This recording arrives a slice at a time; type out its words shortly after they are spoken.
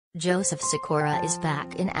Joseph Sikora is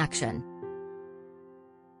back in action.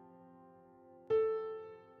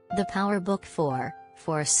 The Power Book 4,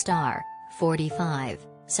 4-star, 45,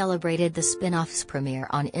 celebrated the spin-off's premiere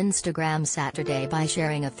on Instagram Saturday by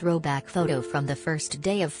sharing a throwback photo from the first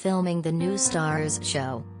day of filming the new Star's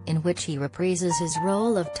show, in which he reprises his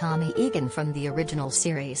role of Tommy Egan from the original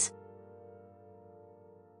series.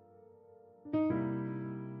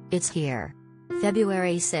 "It's here.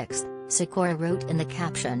 February 6, Sikora wrote in the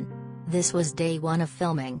caption. This was day one of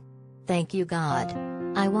filming. Thank you God.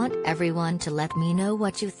 I want everyone to let me know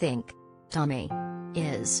what you think. Tommy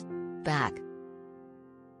is back."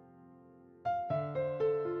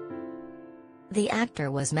 The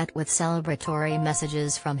actor was met with celebratory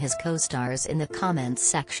messages from his co-stars in the comments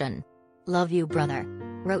section. "Love you brother,"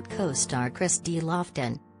 wrote co-star Chris D.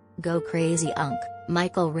 Lofton. "Go crazy Unc,"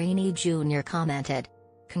 Michael Rainey Jr. commented.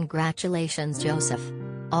 "Congratulations Joseph.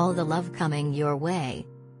 All the love coming your way.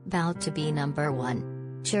 Bout to be number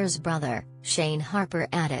one. Cheers brother," Shane Harper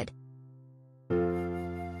added.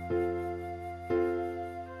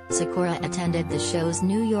 Sikora attended the show's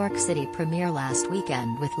New York City premiere last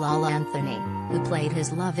weekend with Lala Anthony, who played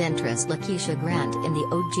his love interest Lakeisha Grant in the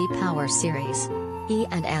OG Power series. He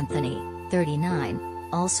and Anthony, 39,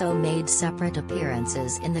 also made separate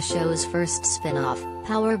appearances in the show's first spin-off,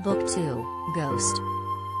 Power Book 2, Ghost.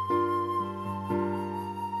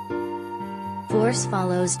 Force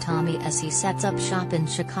follows Tommy as he sets up shop in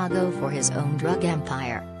Chicago for his own drug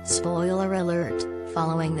empire, spoiler alert,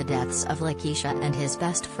 following the deaths of Lakeisha and his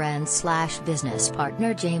best friend/business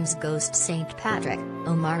partner James "Ghost" St. Patrick,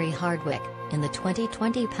 Omari Hardwick, in the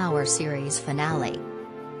 2020 Power series finale.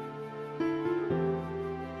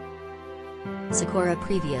 Sikora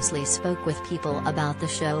previously spoke with people about the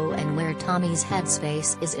show and where Tommy's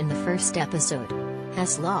headspace is in the first episode.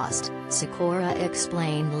 "Has lost," Sikora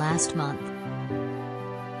explained last month.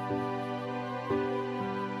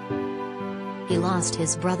 He lost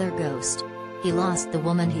his brother Ghost. He lost the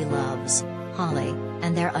woman he loves, Holly,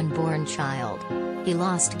 and their unborn child. He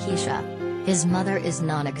lost Keisha. His mother is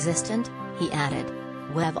non-existent," he added.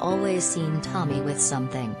 "We've always seen Tommy with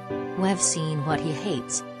something. We've seen what he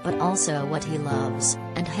hates, but also what he loves,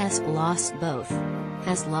 and has lost both.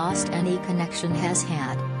 Has lost any connection has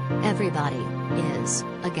had. Everybody is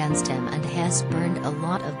against him and has burned a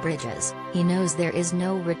lot of bridges. He knows there is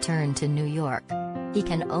no return to New York. He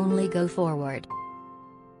can only go forward."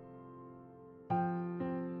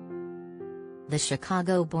 The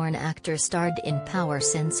Chicago-born actor starred in Power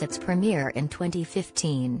since its premiere in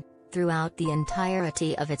 2015, throughout the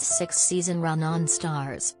entirety of its 6-season run on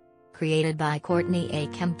Starz. Created by Courtney A.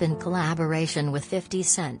 Kemp in collaboration with 50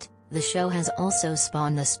 Cent, the show has also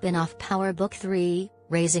spawned the spin-off Power Book 3,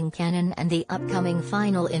 Raising Kanan, and the upcoming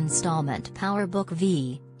final installment Power Book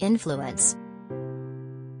V, Influence.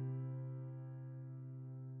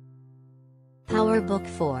 Power Book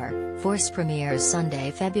 4, Force premieres Sunday,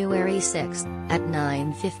 February 6, at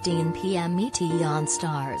 9:15 p.m. ET on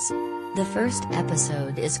Starz. The first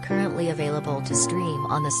episode is currently available to stream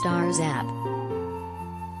on the Starz app.